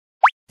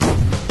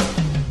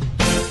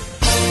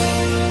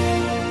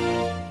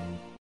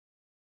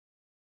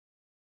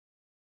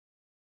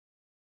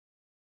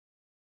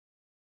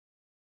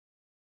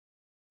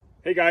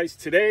Hey guys,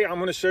 today I'm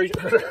going to show you.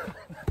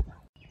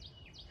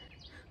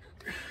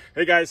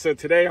 Hey guys, so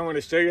today I'm going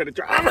to show you how to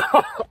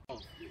draw.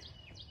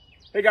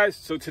 Hey guys,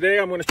 so today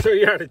I'm going to show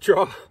you how to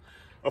draw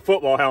a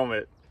football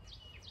helmet.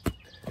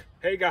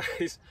 Hey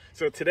guys,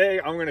 so today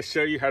I'm going to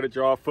show you how to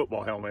draw a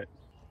football helmet.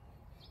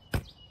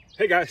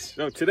 Hey guys,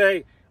 so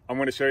today I'm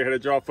going to show you how to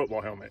draw a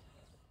football helmet.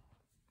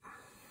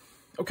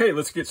 Okay,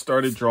 let's get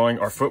started drawing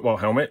our football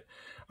helmet.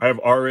 I have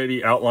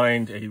already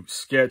outlined a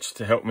sketch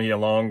to help me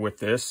along with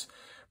this.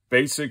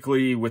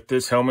 Basically, with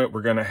this helmet,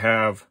 we're going to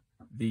have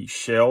the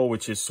shell,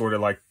 which is sort of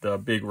like the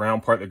big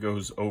round part that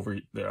goes over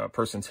the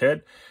person's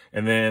head.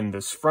 And then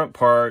this front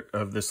part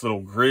of this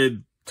little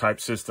grid type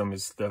system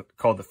is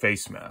called the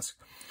face mask.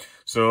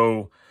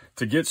 So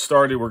to get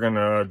started, we're going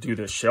to do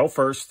the shell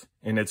first,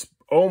 and it's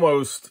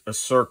almost a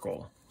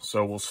circle.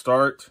 So we'll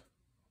start,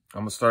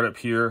 I'm going to start up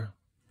here.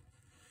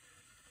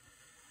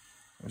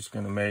 I'm just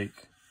going to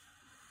make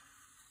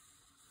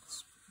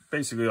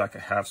basically like a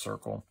half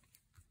circle.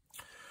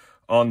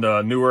 On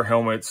the newer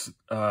helmets,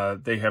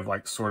 they have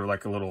like sort of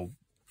like a little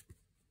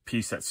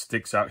piece that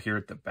sticks out here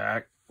at the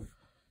back.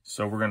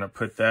 So we're going to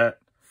put that.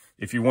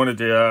 If you wanted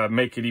to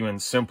make it even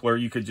simpler,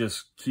 you could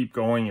just keep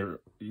going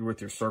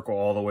with your circle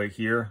all the way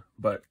here.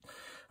 But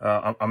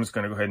I'm just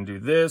going to go ahead and do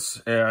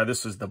this.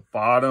 This is the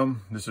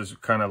bottom. This is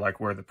kind of like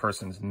where the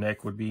person's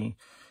neck would be.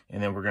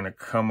 And then we're going to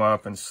come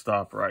up and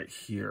stop right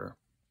here.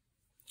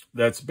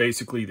 That's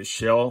basically the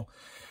shell.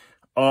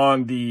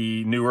 On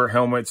the newer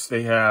helmets,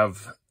 they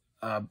have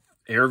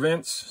air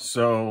vents,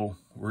 so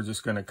we're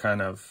just going to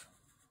kind of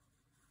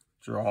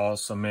draw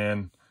some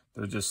in.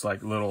 They're just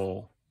like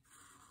little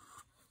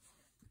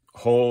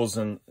holes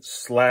and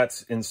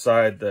slats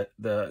inside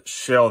the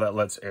shell that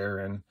lets air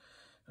in.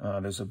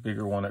 There's a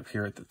bigger one up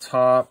here at the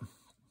top.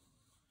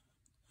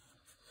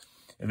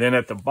 And then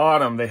at the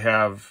bottom, they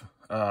have,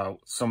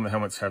 some of the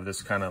helmets have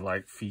this kind of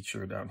like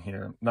feature down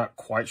here. Not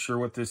quite sure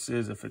what this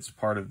is, if it's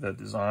part of the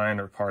design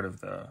or part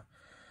of the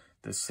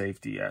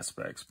safety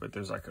aspects, but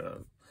there's like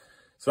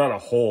it's not a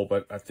hole,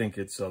 but I think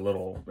it's a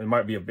little, it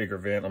might be a bigger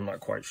vent. I'm not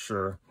quite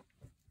sure.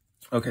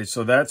 Okay,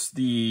 so that's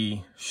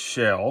the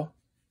shell.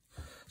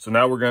 So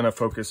now we're going to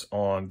focus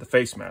on the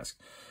face mask.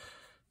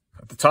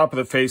 At the top of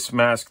the face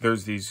mask,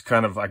 there's these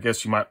kind of, I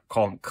guess you might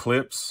call them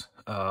clips.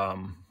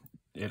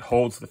 It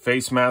holds the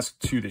face mask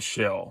to the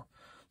shell.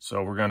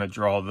 So we're going to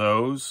draw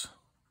those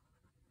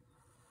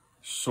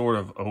sort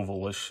of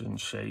ovalish in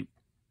shape.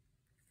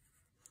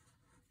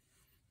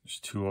 There's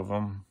two of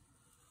them.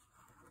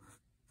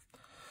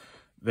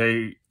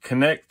 They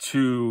connect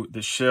to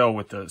the shell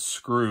with a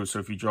screw. So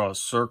if you draw a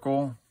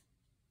circle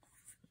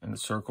and the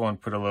circle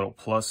and put a little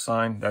plus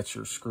sign, that's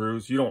your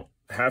screws. You don't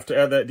have to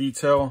add that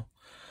detail,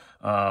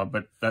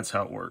 but that's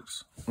how it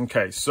works.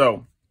 Okay,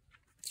 so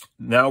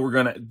now we're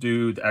going to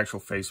do the actual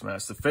face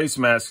mask. The face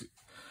mask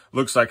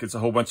looks like it's a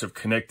whole bunch of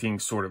connecting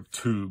sort of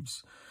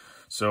tubes.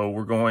 So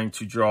we're going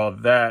to draw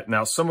that.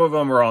 Now, some of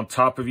them are on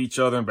top of each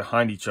other and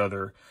behind each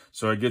other,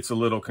 so it gets a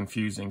little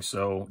confusing.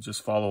 So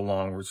just follow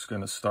along. We're just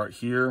going to start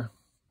here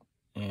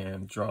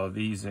and draw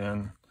these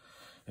in.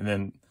 And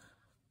then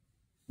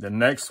the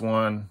next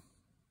one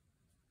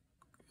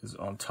is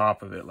on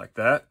top of it like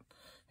that.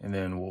 And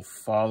then we'll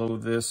follow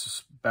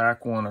this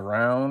back one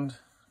around,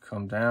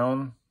 come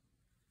down.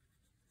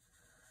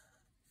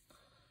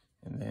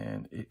 And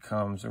then it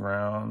comes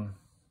around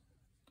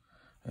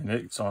and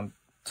it's on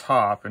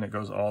top and it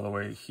goes all the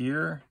way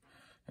here.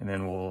 And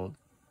then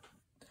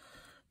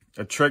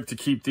a trick to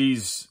keep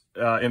these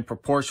in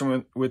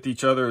proportion with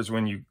each other is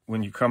when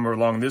you come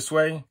along this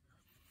way,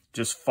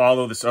 just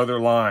follow this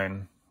other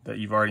line that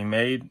you've already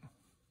made.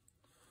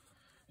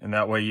 And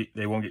that way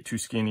they won't get too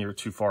skinny or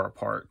too far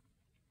apart.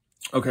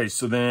 Okay,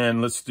 so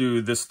then let's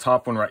do this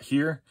top one right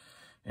here.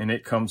 And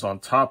it comes on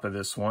top of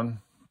this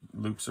one,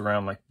 loops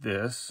around like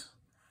this.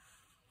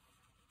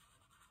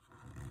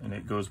 And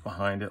it goes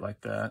behind it like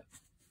that.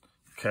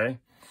 Okay,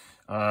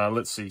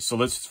 let's see. So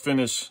let's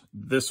finish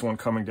this one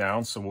coming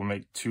down. So we'll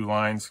make two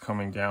lines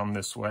coming down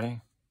this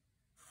way.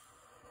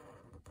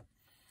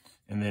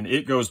 And then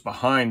it goes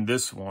behind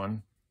this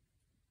one.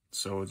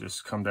 So we'll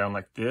just come down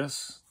like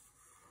this.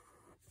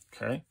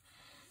 Okay,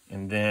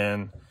 and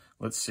then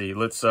let's see.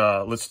 Let's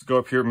go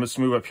up here. Let's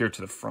move up here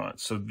to the front.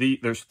 So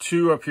there's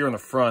two up here in the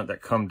front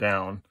that come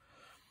down,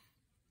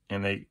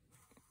 and it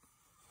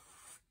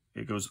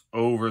goes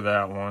over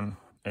that one.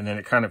 And then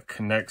it kind of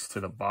connects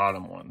to the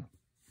bottom one.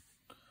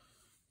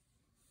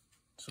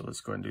 So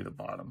let's go ahead and do the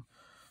bottom.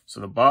 So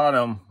the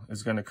bottom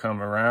is going to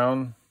come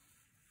around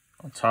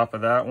on top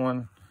of that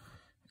one.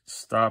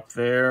 Stop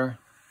there.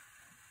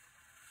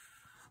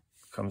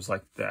 Comes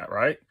like that,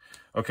 right?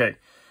 Okay.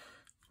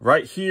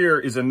 Right here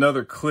is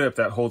another clip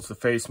that holds the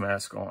face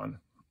mask on.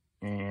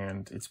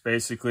 And it's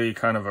basically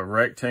kind of a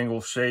rectangle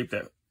shape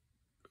that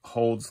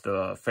holds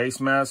the face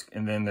mask.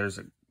 And then there's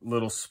a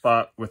little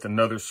spot with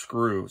another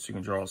screw, so you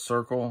can draw a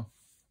circle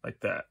like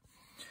that.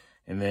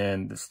 And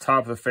then this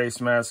top of the face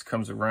mask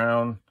comes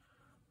around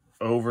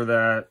over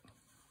that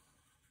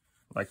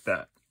like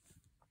that.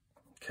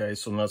 Okay,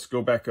 so let's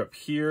go back up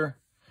here.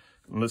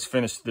 And let's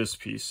finish this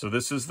piece. So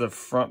this is the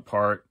front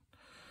part,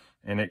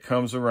 and it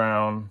comes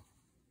around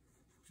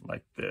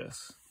like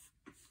this,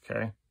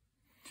 okay?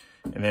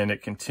 And then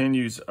it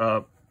continues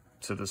up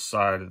to the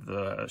side of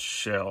the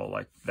shell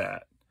like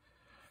that.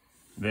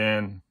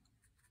 Then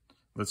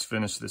let's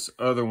finish this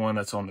other one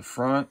that's on the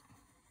front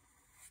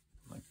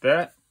like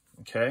that.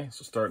 Okay,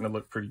 so starting to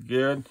look pretty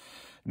good.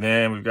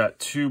 Then we've got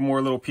two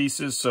more little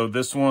pieces. So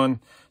this one,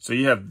 so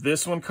you have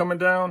this one coming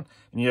down,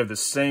 and you have the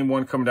same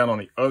one coming down on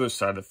the other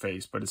side of the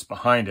face, but it's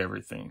behind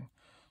everything.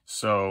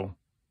 So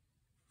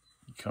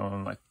you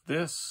come like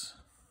this,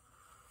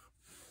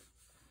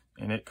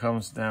 and it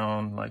comes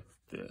down like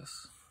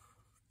this.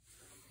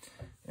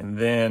 And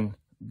then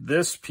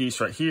this piece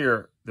right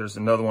here, there's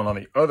another one on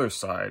the other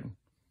side,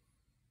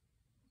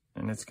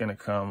 and it's going to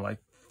come like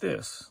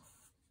this.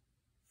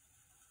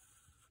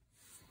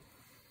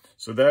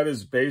 So that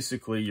is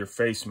basically your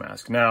face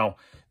mask. Now,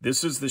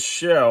 this is the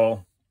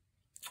shell,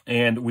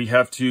 and we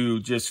have to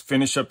just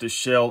finish up the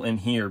shell in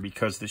here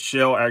because the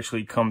shell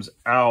actually comes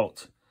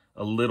out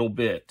a little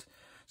bit.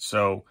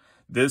 So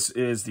this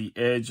is the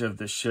edge of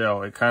the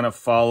shell. It kind of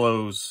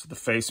follows the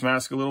face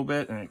mask a little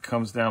bit, and it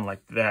comes down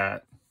like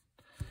that.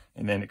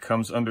 And then it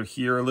comes under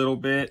here a little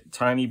bit,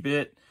 tiny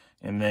bit,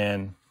 and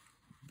then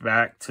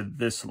back to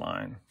this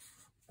line.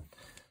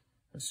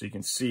 So you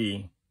can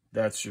see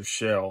that's your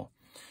shell.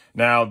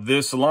 Now,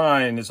 this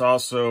line is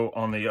also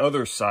on the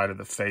other side of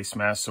the face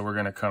mask. So we're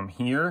going to come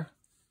here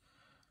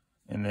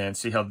and then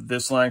see how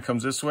this line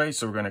comes this way.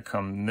 So we're going to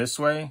come this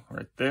way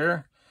right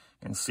there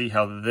and see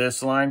how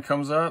this line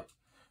comes up.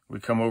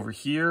 We come over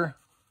here,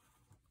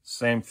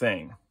 same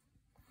thing.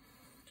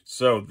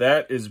 So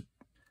that is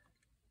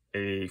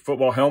a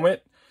football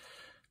helmet.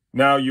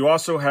 Now, you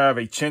also have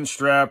a chin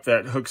strap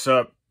that hooks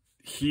up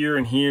here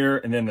and here,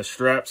 and then the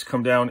straps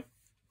come down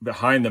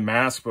behind the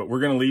mask, but we're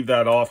going to leave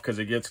that off because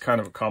it gets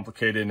kind of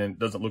complicated and it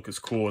doesn't look as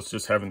cool. It's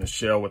just having the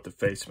shell with the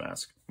face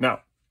mask.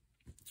 Now,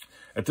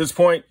 at this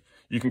point,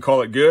 you can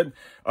call it good.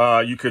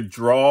 You could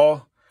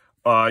draw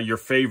your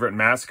favorite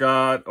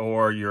mascot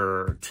or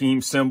your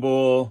team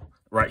symbol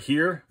right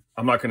here.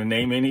 I'm not going to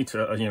name any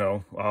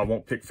to, I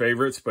won't pick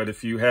favorites, but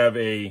if you have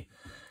a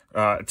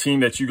team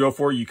that you go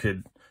for, you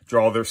could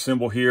draw their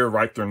symbol here,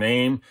 write their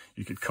name.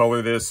 You could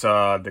color this,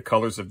 the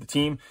colors of the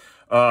team.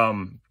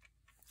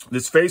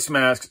 This face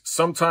mask,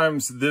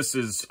 sometimes this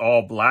is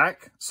all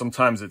black,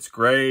 sometimes it's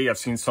gray. I've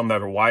seen some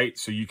that are white,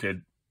 so you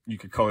could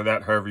color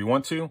that however you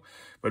want to.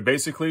 But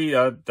basically,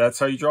 that's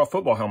how you draw a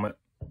football helmet.